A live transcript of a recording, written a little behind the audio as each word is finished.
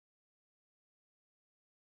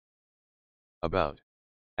about,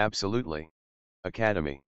 absolutely,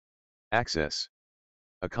 academy, access,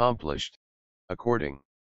 accomplished, according,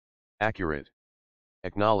 accurate,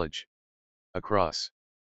 acknowledge, across,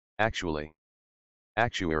 actually,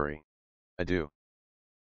 actuary, ado,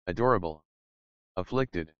 adorable,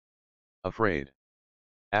 afflicted, afraid,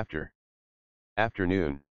 after,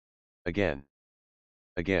 afternoon, again,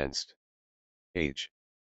 against, age,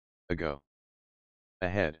 ago,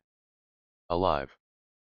 ahead, alive,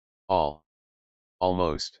 all,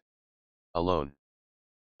 almost, alone,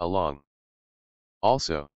 along,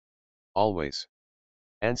 also, always,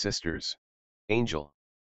 ancestors, angel,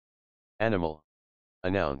 animal,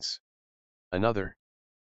 announce, another,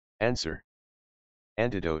 answer,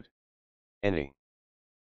 antidote, any,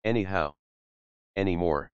 anyhow,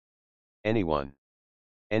 anymore, anyone,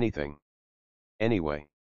 anything, anyway,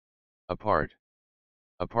 apart,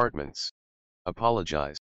 apartments,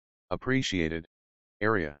 apologize, appreciated,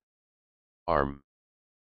 area, arm,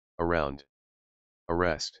 around,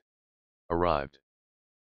 arrest, arrived,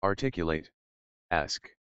 articulate, ask,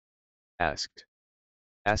 asked,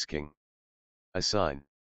 asking, assign,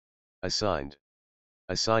 assigned,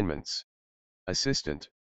 assignments, assistant,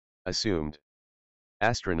 assumed,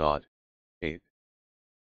 astronaut, 8,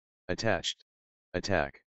 attached,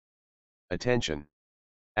 attack, attention,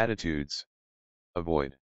 attitudes,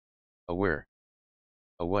 avoid, aware,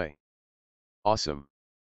 away, awesome,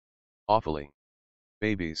 awfully,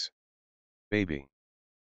 babies, baby,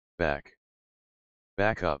 back,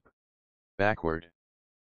 back up, backward,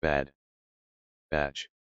 bad, badge,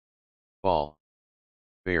 ball,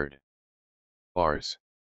 bared, bars,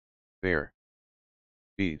 bear,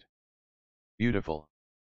 beat, beautiful,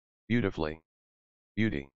 beautifully,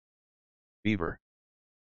 beauty, beaver,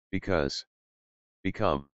 because,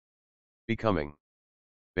 become, becoming,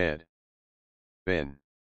 bed, been,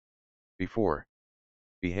 before,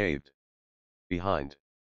 behaved, behind,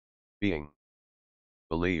 being,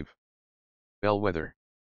 believe, bellwether,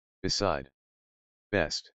 beside,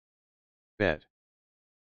 best, bet,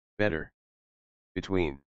 better,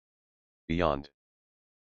 between, beyond,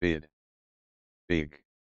 bid, big,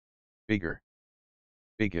 bigger,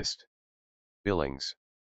 biggest, billings,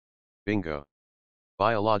 bingo,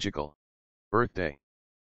 biological, birthday,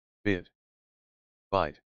 bid,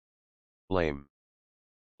 bite, blame,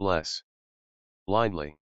 bless,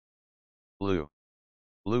 blindly, blue,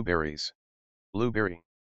 blueberries, blueberry,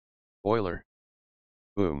 boiler,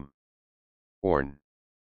 boom, born,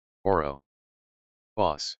 oro,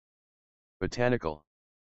 boss, botanical,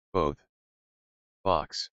 both,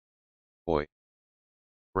 box, boy,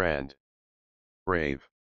 brand, brave,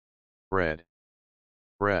 bread,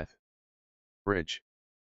 breath, bridge,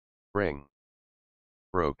 bring,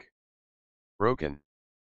 broke, broken,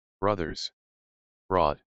 brothers,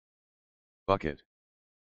 broad, bucket,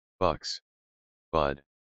 bucks, bud,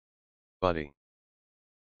 buddy,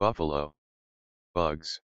 buffalo,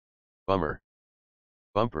 bugs, bummer,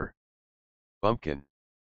 bumper, bumpkin,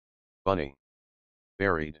 bunny,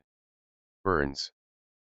 buried, burns,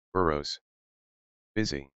 burrows,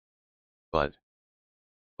 busy, bud,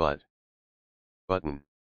 button,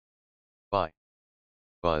 buy,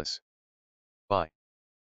 buzz, buy,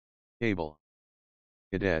 cable,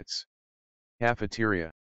 cadets,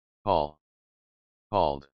 cafeteria, call,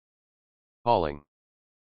 called, calling,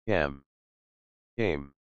 cam,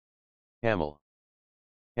 came, camel,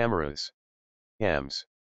 cameras, cams,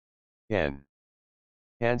 can,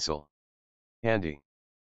 cancel, candy,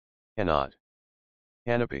 cannot,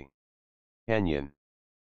 canopy, canyon,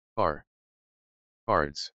 car,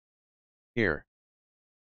 cards, here,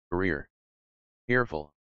 career,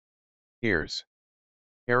 careful, ears,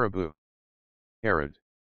 caribou, carrot,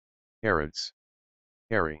 carrots,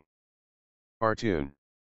 carry, cartoon,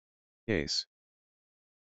 case,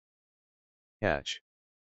 catch,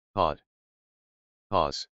 caught,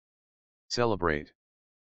 cause, celebrate,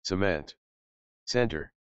 cement,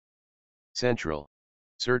 center, central,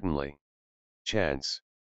 certainly, chance,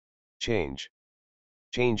 change,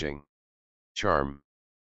 changing, charm,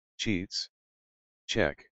 cheats,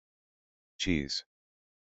 check, cheese,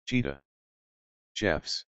 cheetah,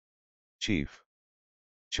 chefs, chief,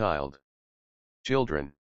 child,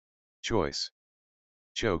 children, choice,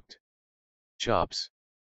 choked, chops,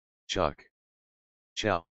 chuck,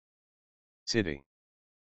 chow, city,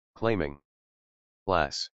 claiming,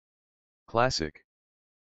 class, classic,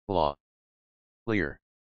 claw, clear,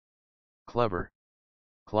 clever,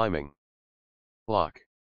 climbing, clock,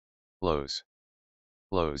 close,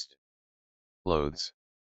 closed, clothes,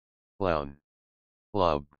 clown,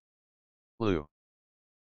 club, clue,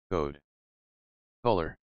 code,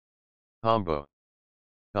 color, combo,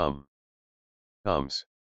 come, comes,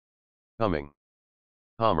 coming,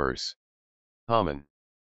 commerce, common,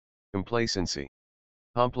 complacency,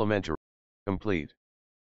 complementary, complete,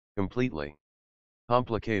 completely,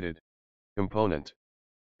 complicated, component,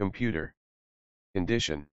 computer,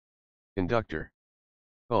 condition, conductor,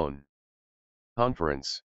 phone,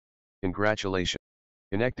 conference, congratulation,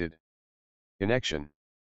 connected, connection,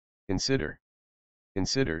 consider,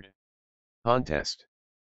 considered, contest,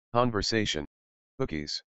 conversation,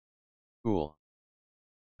 cookies, cool,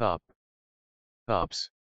 cop, cops,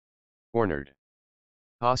 cornered,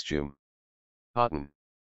 costume, cotton,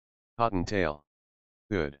 cottontail,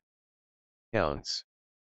 good, counts,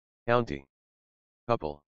 county,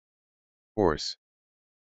 couple, horse,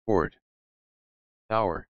 court,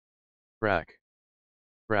 hour, crack,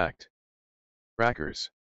 cracked,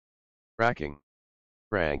 crackers, cracking,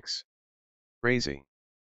 cranks, crazy,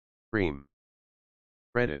 cream,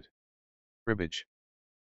 credit, cribbage,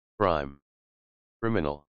 crime,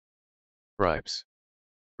 criminal, cripes,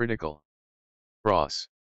 critical, cross,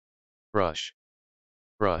 crush,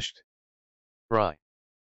 crushed, cry,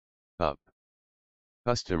 cup,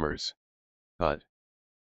 customers, cut,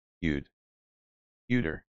 you'd,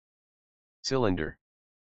 pewter, cylinder,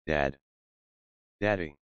 dad,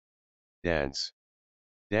 daddy, dance,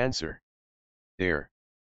 dancer, dare,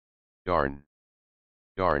 darn,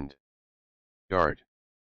 darned, dart,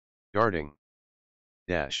 darting,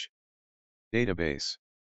 dash, database,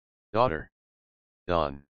 daughter,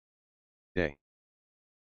 dawn, day,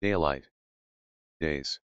 daylight,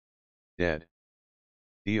 days, dead,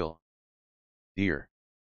 deal, dear,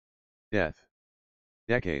 death,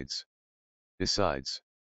 decades, decides,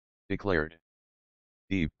 declared,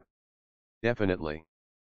 deep, definitely,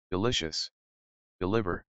 delicious,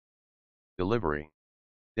 deliver, delivery,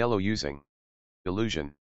 dello using,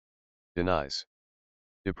 delusion, denies,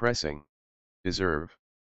 depressing, deserve,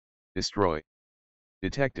 destroy,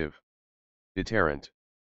 detective, deterrent,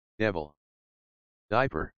 devil,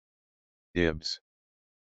 diaper, dibs,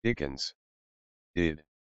 Dickens, did,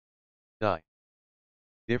 die,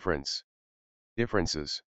 difference,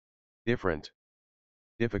 differences, different,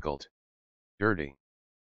 difficult, dirty,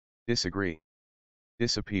 disagree,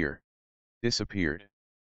 disappear, disappeared,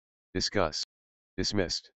 discuss,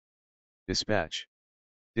 dismissed, dispatch,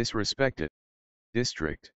 disrespected,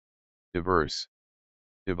 district, diverse,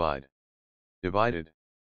 divide, divided,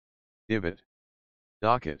 divot,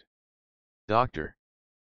 docket, doctor,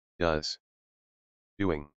 does,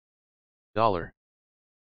 doing, dollar,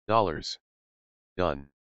 dollars, done,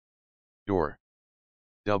 door,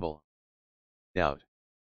 double, doubt,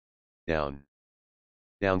 down,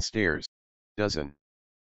 downstairs, dozen,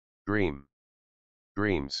 dream,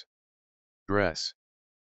 dreams, dress,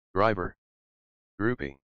 driver,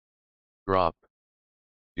 groupie, drop,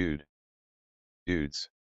 dude, dudes,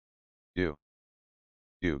 do,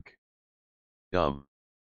 duke, dumb,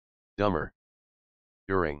 dumber,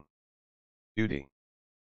 during, duty,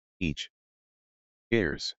 each,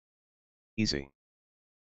 ears, easy,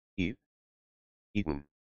 eat, eaten,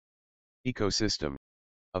 ecosystem,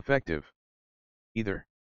 effective, either,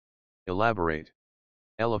 elaborate,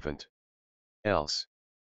 elephant, else,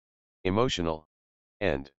 emotional,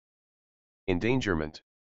 end, endangerment,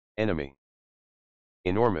 enemy,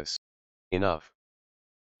 enormous, enough,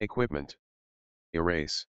 equipment,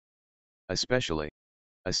 erase, especially,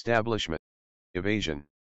 establishment, evasion,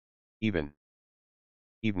 even,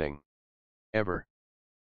 evening, ever,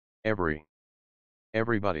 every,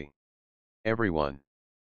 everybody, everyone,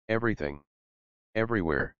 everything,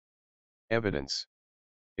 everywhere, evidence,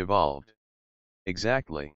 evolved,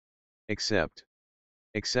 exactly, except,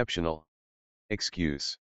 exceptional,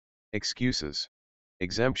 excuse, excuses,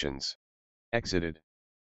 exemptions, exited,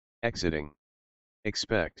 exiting,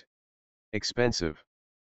 expect, expensive,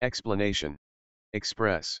 explanation,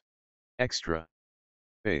 express, extra,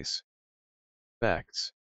 face,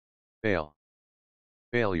 facts, fail,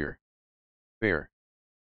 failure, fair,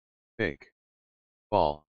 fake,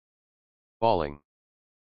 fall, falling,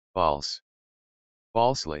 false,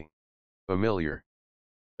 falsely, familiar,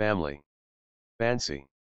 family, fancy,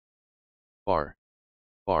 far,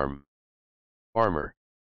 farm, farmer,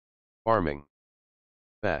 farming,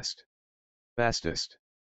 fast, fastest,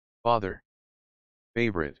 father,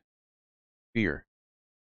 favorite, fear,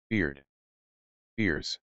 feared,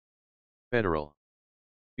 fears, federal,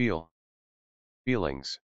 feel,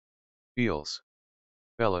 feelings, feels,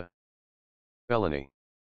 fella, felony,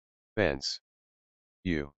 fence,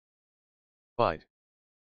 you, fight,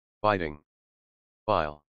 fighting,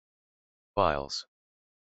 file, files,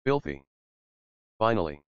 filthy,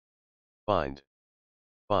 finally, find,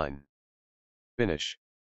 fine, finish,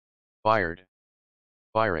 fired,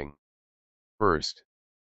 firing, first,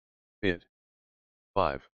 bit,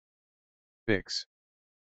 5, fix,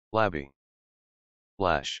 flabby,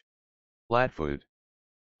 flash, flatfoot,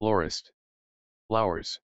 florist,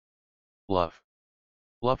 flowers, fluff,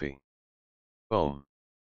 fluffy, foam,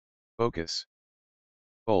 focus,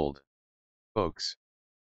 fold, folks,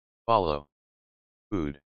 follow,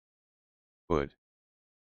 food, foot,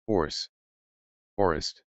 force,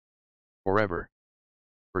 forest, forever,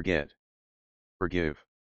 forget, forgive,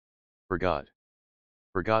 forgot,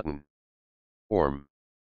 forgotten, form,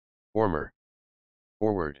 former,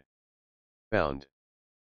 forward, found,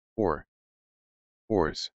 for,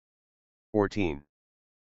 fours, 14,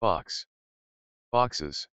 box,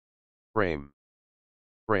 boxes, frame,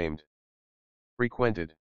 framed,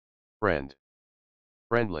 frequented, friend,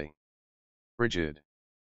 friendly, frigid,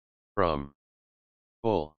 from,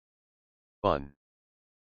 full, fun,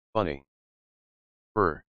 funny,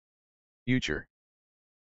 fur, future,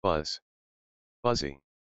 buzz, fuzzy,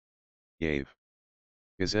 gave,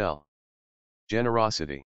 gazelle,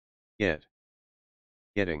 generosity, get,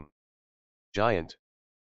 getting, giant,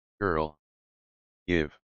 girl,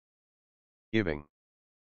 give, giving,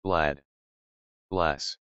 glad,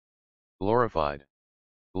 glass, glorified,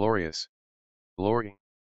 glorious, glory,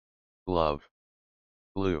 glove,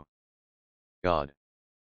 glue, God,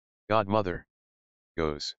 godmother,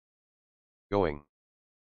 goes, going,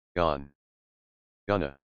 gone,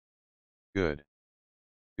 gonna, good,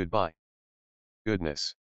 goodbye,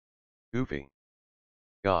 goodness, goofy,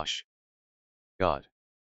 gosh, God,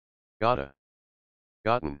 gotta,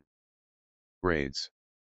 gotten, grades,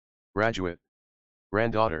 graduate,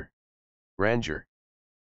 granddaughter, grandeur,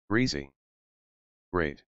 breezy,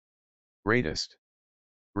 great, greatest,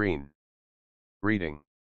 green, greeting,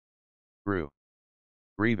 grew,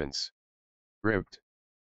 grievance, gripped,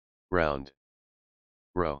 ground,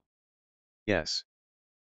 grow, yes,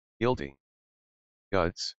 guilty,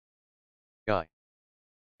 guts, guy,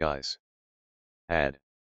 guys, had,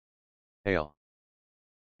 hail,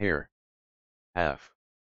 hair, half,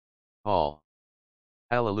 hall,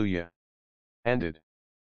 hallelujah, handed,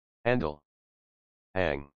 handle,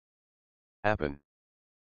 hang, happen,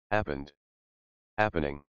 happened,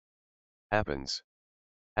 happening, happens,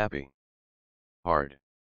 happy, hard,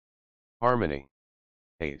 harmony,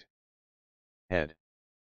 hate, head,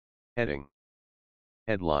 heading,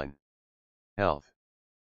 headline, health,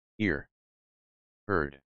 ear,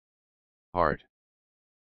 heard, heart,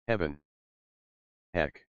 heaven,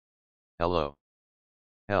 heck, hello,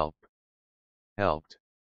 help, helped,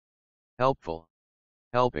 helpful,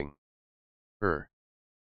 helping, her,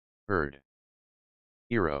 heard,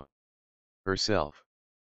 hero, herself,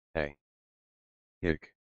 hey,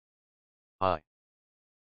 hick, hi,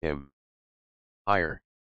 him, higher,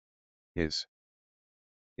 his,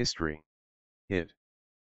 history, hit,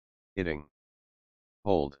 hitting,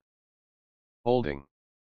 hold, holding,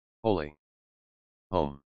 holy,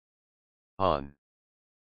 home, on,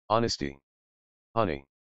 honesty, honey,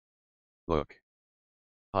 look,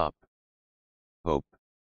 hop, hope,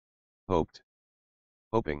 hoped,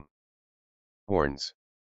 hoping, horns,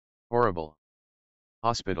 horrible,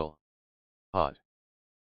 hospital, hot,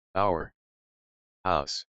 hour,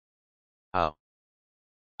 house, how,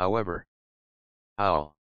 however,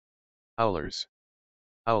 howl, howlers,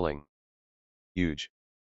 howling, huge,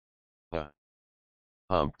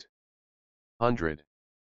 humped, 100,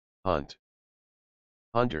 hunt,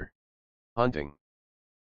 hunter, hunting,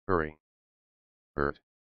 hurry, hurt,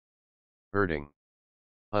 hurting,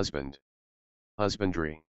 husband,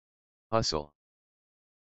 husbandry, hustle,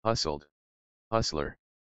 hustled, hustler,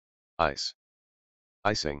 ice,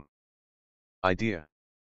 icing, idea,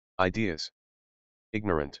 ideas,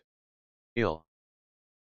 ignorant, ill,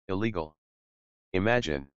 illegal,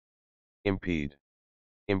 imagine, impede,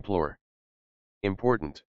 implore,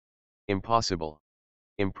 important, impossible,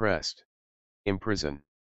 impressed, imprison,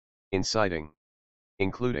 inciting,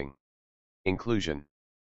 including, inclusion,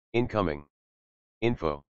 incoming,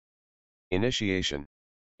 info, initiation,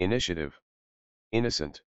 initiative,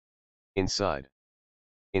 innocent, inside,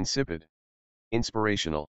 insipid,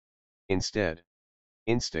 inspirational, instead,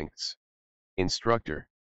 instincts, instructor,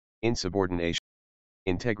 insubordination,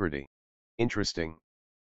 integrity, interesting,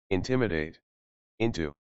 intimidate,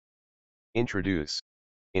 into, introduce,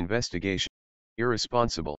 investigation,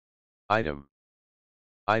 irresponsible, item,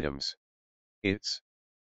 items, its,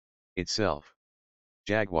 itself,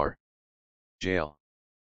 jaguar, jail,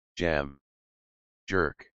 jam,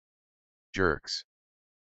 jerk, jerks,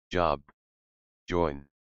 job, join,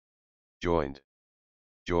 joined,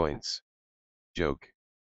 joints, joke,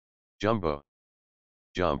 jumbo,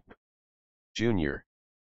 jump, junior,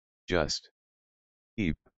 just,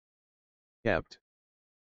 keep, kept,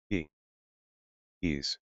 he,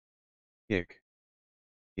 ease, ick,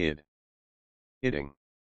 id, idding,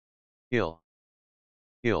 ill,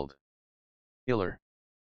 illed, iller,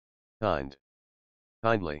 kind,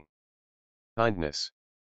 kindly, kindness,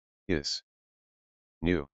 is,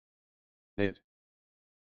 new, it,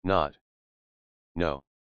 not, know,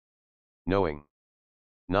 knowing,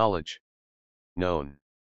 knowledge, known,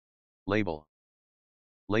 label,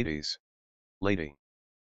 ladies, lady,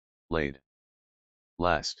 laid,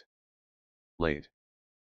 last, late,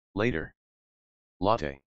 later,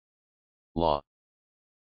 latte, law,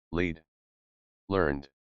 lead, learned,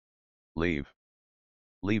 leave,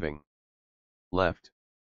 leaving, left,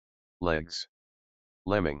 legs,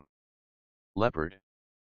 lemming, leopard,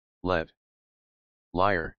 let,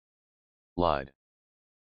 liar, lied,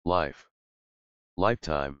 life,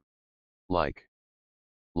 lifetime, like,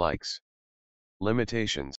 likes,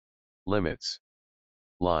 limitations, limits,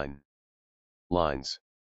 line, lines,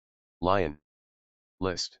 lion,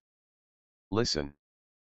 list, listen,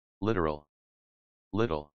 literal,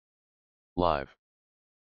 little, live,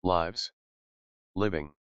 lives,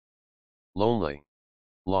 living, lonely,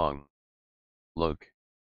 long, look,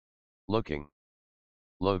 looking,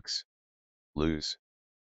 looks, lose,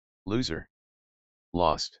 loser,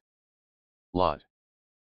 lost, lot,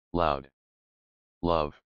 loud,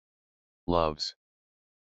 love, loves,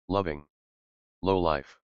 loving,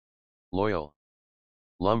 lowlife, loyal,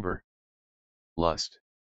 lumber, lust,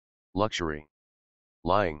 luxury,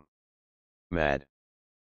 lying, mad,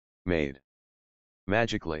 made,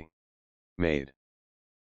 magically, made,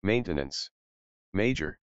 maintenance,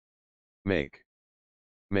 major, make,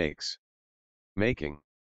 makes, making,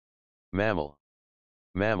 mammal,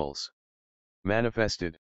 mammals,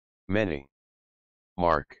 manifested, many,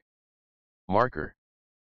 mark, marker,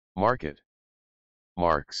 market,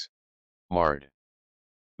 marks, marred,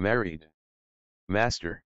 married,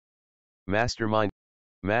 master, mastermind,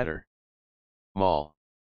 matter, mall,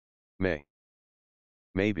 may,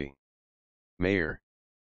 maybe, mayor,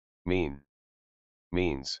 mean,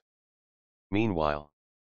 means, meanwhile,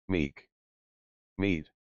 meek, meet,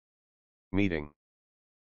 meeting,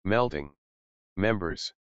 melting,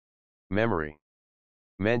 members, memory,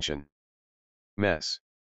 mention, mess,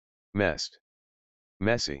 messed,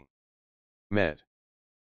 messy, met,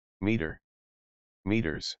 meter,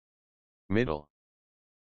 meters, middle,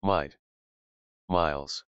 might,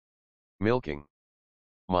 miles, milking,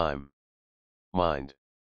 mime, mind,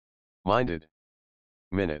 minded,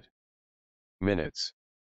 minute, minutes,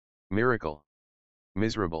 miracle,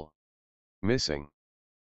 miserable, missing,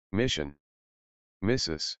 mission,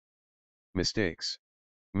 missus, mistakes,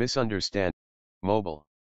 misunderstand, mobile,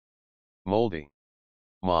 moldy,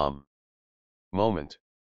 mom, moment,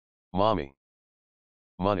 mommy,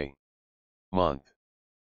 money, month,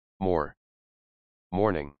 more,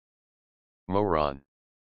 morning, moron,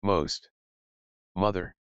 most,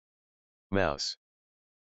 mother, mouse,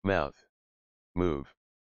 mouth, move,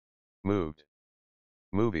 moved,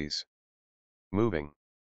 movies, moving,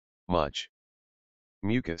 much,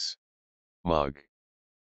 mucus, mug,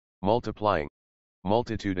 multiplying,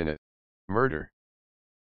 multitudinous, murder,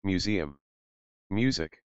 museum,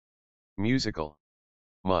 music, musical,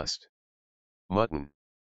 must, mutton,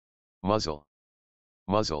 muzzle,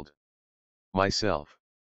 muzzled, myself,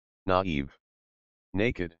 naive,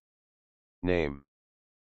 naked, name,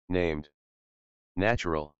 named,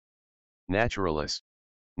 natural, naturalist,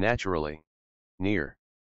 naturally, near,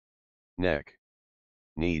 neck,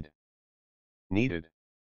 need, needed,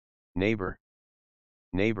 neighbor,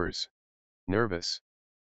 neighbors, nervous,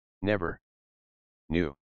 never,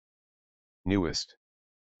 new, newest,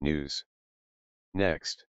 news,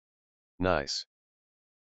 next, nice,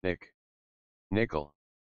 nick, nickel,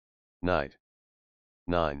 night,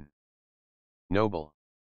 nine, noble,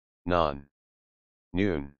 non,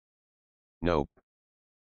 noon, nope,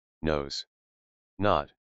 nose,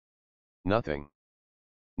 not, nothing,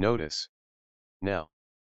 notice, now,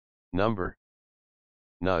 number,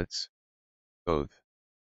 nuts, oath,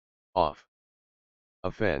 off,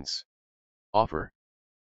 offense, offer,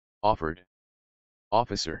 offered,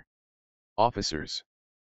 officer, officers,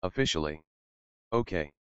 officially,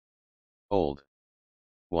 okay, old,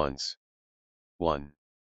 once, one,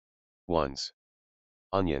 ones,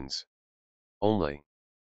 onions, only,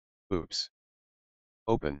 oops,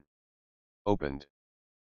 open, opened,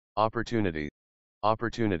 opportunity,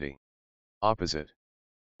 opportunity, opposite,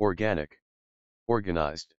 organic,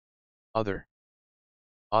 organized, other,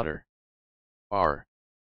 otter, are,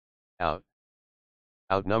 out,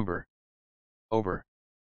 outnumber, over,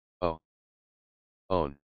 oh,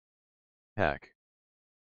 own, pack,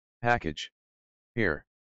 package, here,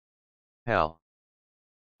 pal,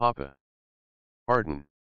 papa, pardon,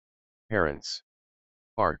 parents,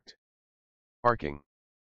 parked, parking,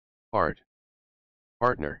 part,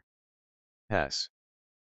 partner, pass,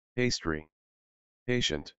 pastry,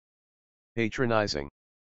 patient, patronizing,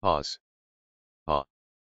 pause, pa,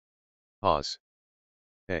 pause,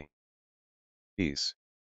 pay, peace,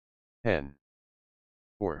 pen,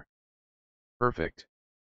 or, perfect,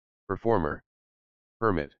 performer,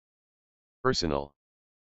 permit, personal,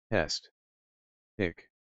 test, pick,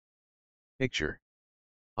 picture,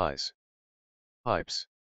 eyes, pipes,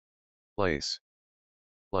 place,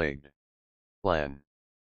 plagued, plan,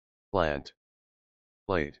 plant,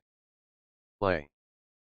 played, play,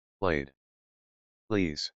 played,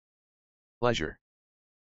 please, pleasure,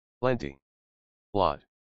 plenty, plot,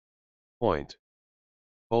 point,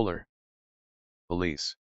 polar,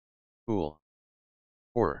 police, pool,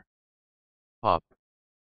 horror, pop,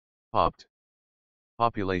 popped,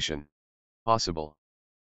 population, possible,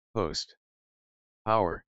 post,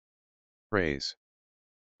 power, praise,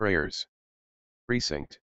 prayers,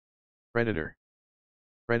 precinct, predator,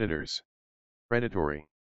 predators, predatory,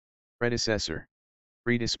 predecessor,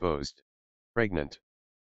 predisposed, pregnant,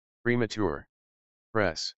 premature,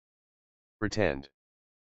 press, pretend,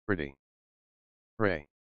 pretty, pray,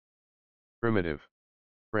 primitive,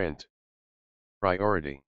 print,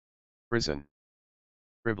 priority, prison,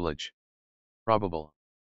 privilege, probable,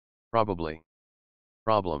 probably,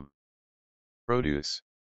 problem, produce,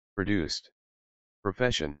 produced,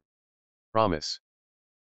 profession, promise,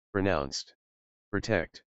 pronounced,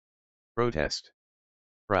 protect, protest,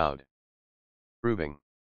 proud, proving,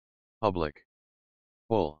 public,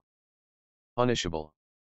 full, punishable,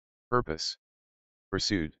 purpose,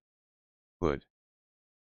 pursued, put,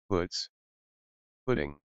 puts,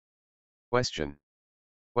 pudding, question,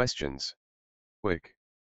 questions, quick,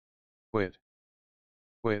 quit,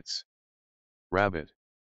 quits, rabbit,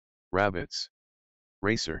 rabbits,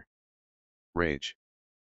 racer, rage,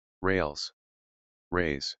 rails,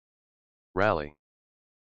 raise, rally,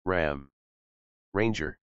 ram,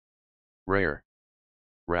 ranger, rare,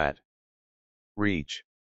 rat, reach,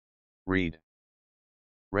 read,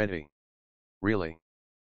 ready, really,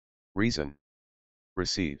 reason,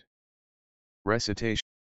 receive, recitation,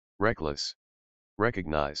 reckless,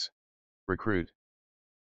 recognize, recruit,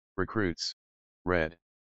 recruits, red,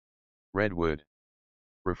 redwood,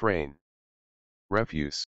 refrain,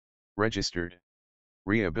 refuse, registered,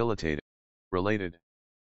 rehabilitated, related,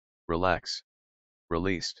 relax,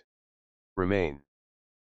 released, remain,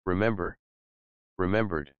 remember,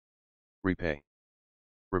 remembered, repay,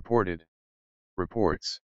 reported,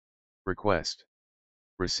 reports, request,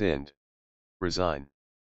 rescind, resign,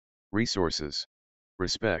 resources,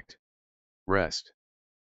 respect, rest,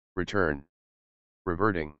 return,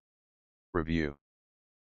 reverting, review,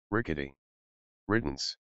 rickety,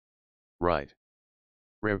 riddance, right,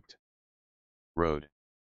 ripped, road,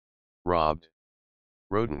 robbed,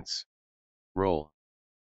 rodents, roll,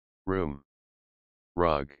 room,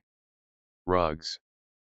 rug, rugs,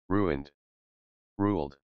 ruined,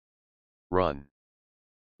 ruled, run,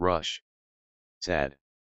 rush, sad,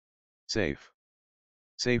 safe,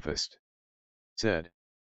 safest, said,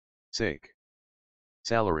 sake,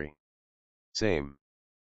 salary, same,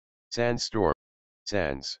 sandstorm,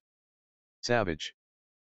 sands, savage,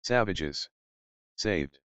 savages,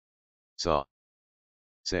 saved, saw,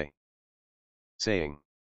 say, saying,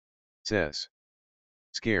 says,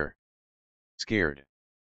 scare, scared,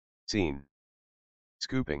 seen,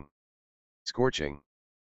 scooping, scorching,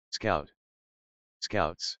 scout,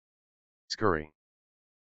 scouts, scurry,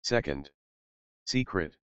 second,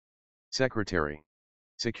 secret, secretary,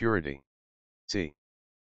 security, see,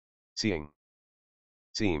 seeing,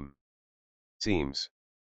 seem, seems,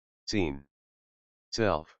 seen,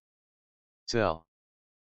 self, sell,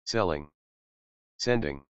 selling,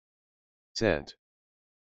 sending, sent,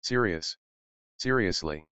 serious,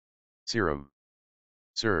 seriously, serum,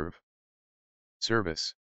 serve,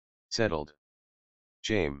 service, settled,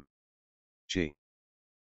 shame, she,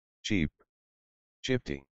 cheap,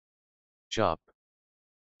 shifty, shop,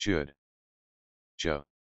 should, show,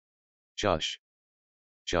 shush,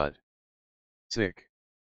 shud, sick,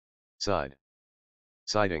 side,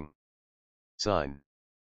 siding, sign,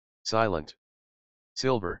 silent,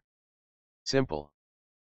 silver, simple,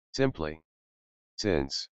 simply,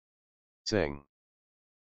 since, sing,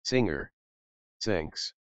 singer,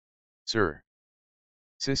 sinks, sir,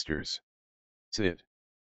 sisters, sit,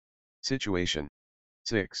 situation,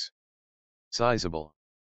 six, sizable,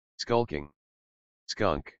 skulking,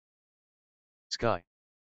 skunk, sky,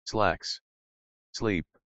 slacks, sleep,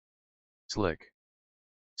 slick,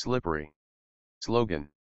 slippery, slogan,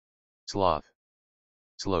 sloth,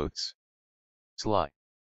 sloths, sly,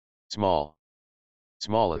 small,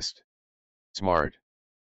 smallest, smart,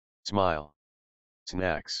 smile,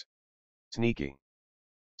 snacks, sneaky,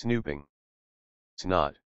 snooping,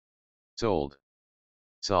 snot, sold,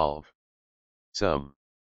 solve, some,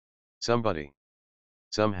 somebody,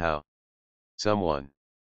 somehow, someone,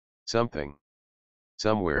 something,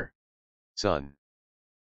 somewhere, sun,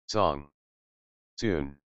 song,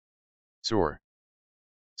 soon, sore,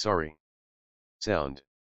 sorry, sound,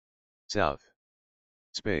 south,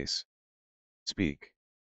 space, speak,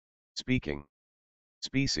 speaking,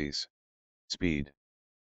 species, speed,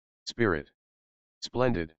 spirit,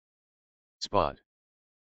 splendid, spot,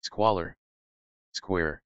 squalor,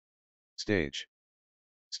 square, stage,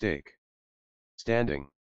 stake, standing,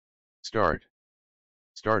 start,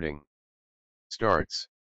 starting, starts,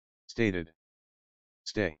 stated,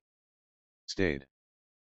 stay, stayed,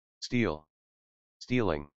 steal,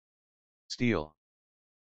 stealing, steal,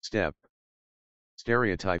 step,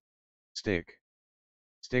 stereotype, stick,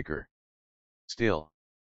 sticker, still,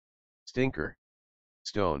 stinker,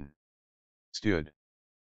 stone, stood,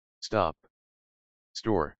 stop,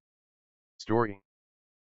 store, story,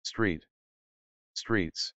 street,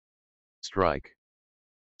 streets, strike,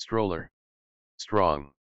 stroller,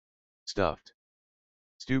 strong, stuffed,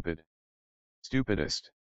 stupid,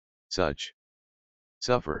 stupidest, such,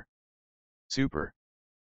 suffer, super,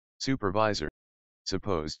 supervisor,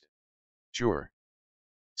 supposed, sure,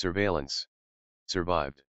 surveillance,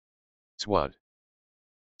 survived, swat,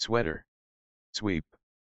 sweater, sweep,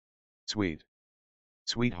 sweet,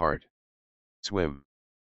 sweetheart, swim,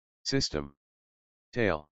 system,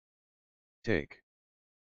 tail, take,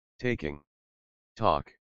 taking,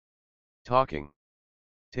 talk, talking,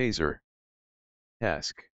 taser,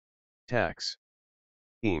 task, tax,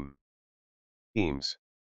 team, teams,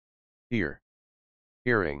 hear,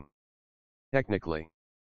 hearing, technically,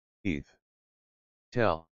 teeth,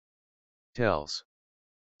 tell, tells,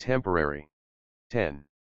 temporary, ten,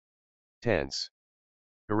 tense,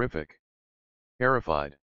 terrific,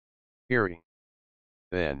 terrified, eerie,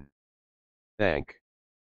 then, thank,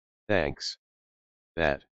 thanks,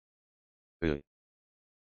 that, the,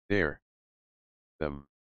 there, them,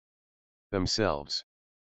 themselves,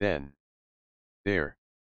 then, there,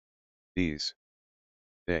 these,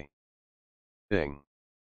 they, thing,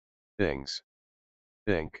 things,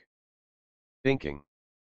 think, thinking,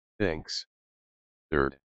 thinks,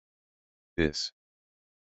 third, this,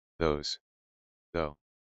 those, though,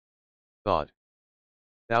 thought,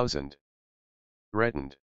 thousand,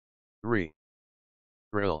 threatened, three,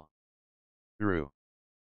 thrill, through,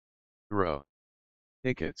 throw,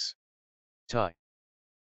 tickets, tie,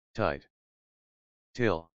 tight,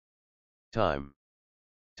 till, time,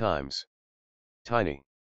 times, tiny,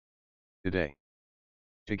 today,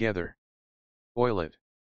 together, toilet,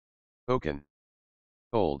 token,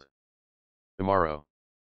 cold, tomorrow,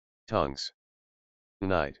 tongues,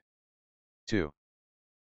 tonight, two,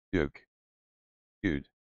 duke, dude,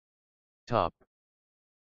 top,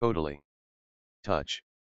 totally, touch,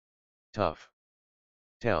 tough,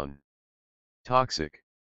 town, toxic,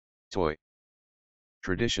 toy,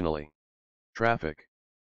 traditionally, traffic,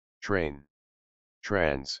 train,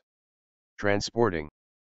 trans, transporting,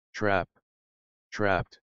 trap,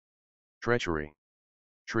 trapped, treachery,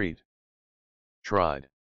 treat, tried,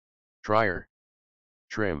 trier,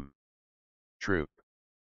 trim, troop,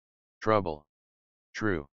 trouble,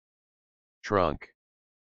 true, trunk,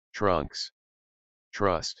 trunks,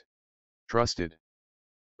 trust, trusted,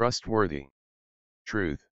 trustworthy,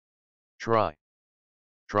 truth, try,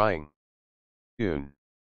 trying, tune,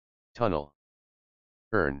 tunnel,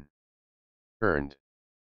 earn, earned,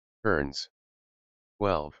 earns,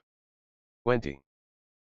 12, 20,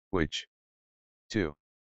 which, 2,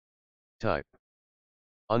 type,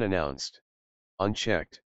 unannounced,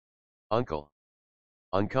 unchecked, uncle,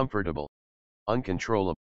 uncomfortable,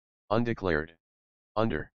 uncontrollable, undeclared,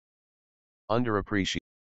 under, underappreciate,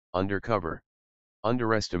 undercover,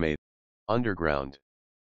 underestimate, underground,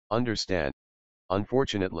 understand,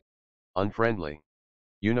 unfortunately, unfriendly,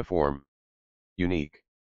 uniform, unique,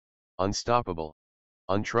 unstoppable,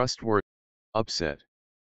 untrustworthy, upset,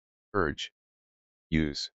 urge,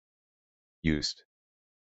 use, used,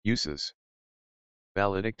 uses,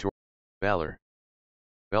 valedictorian, valor,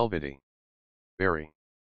 velvety, very,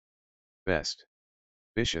 best,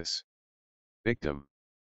 vicious, victim,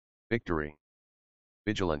 victory,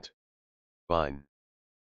 vigilant, vine,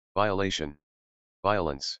 violation,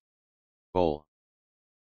 violence, bowl,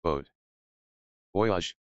 boat,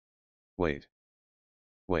 voyage, wait,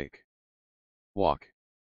 wake, walk,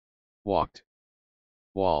 walked,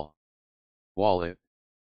 wall, wallet,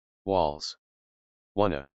 walls,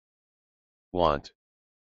 wanna, want,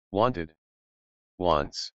 wanted,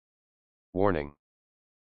 wants, warning,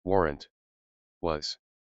 warrant, was,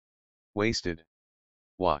 wasted,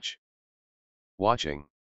 watch, watching,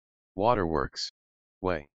 waterworks,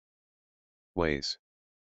 way, ways,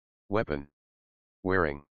 weapon,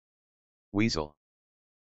 wearing, weasel,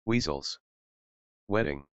 weasels,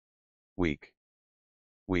 wedding, week,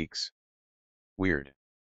 weeks, weird,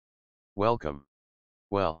 welcome,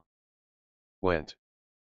 well, went,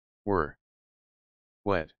 were,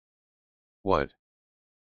 wet, what,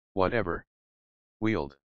 whatever,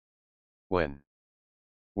 wheeled, when,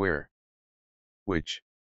 where, which,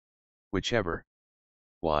 whichever,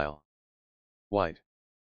 while, white,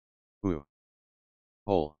 who,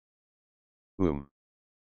 whole, whom,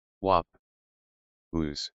 wop,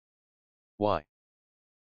 whose, why,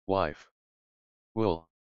 wife, will,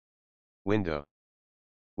 window,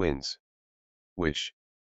 wins, wish,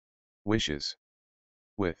 wishes,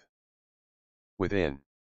 with, within,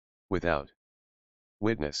 without,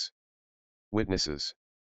 witness, witnesses,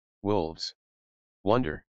 wolves,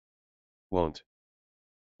 wonder, won't,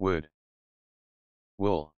 would,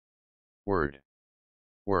 will, word,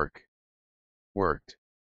 work, worked,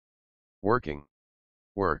 working,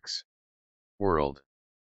 works, world,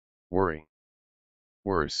 worry,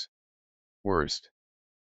 worse, worst,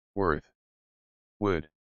 worth, would,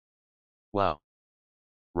 wow,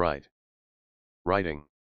 right, writing,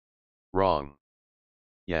 wrong,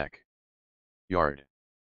 yak, yard,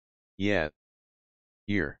 yet,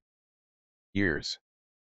 year, years,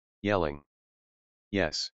 yelling,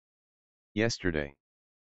 yes, yesterday,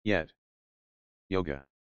 yet, yoga,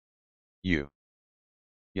 you,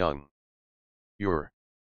 young, your,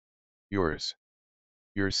 yours,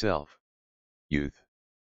 yourself, youth,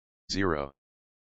 0,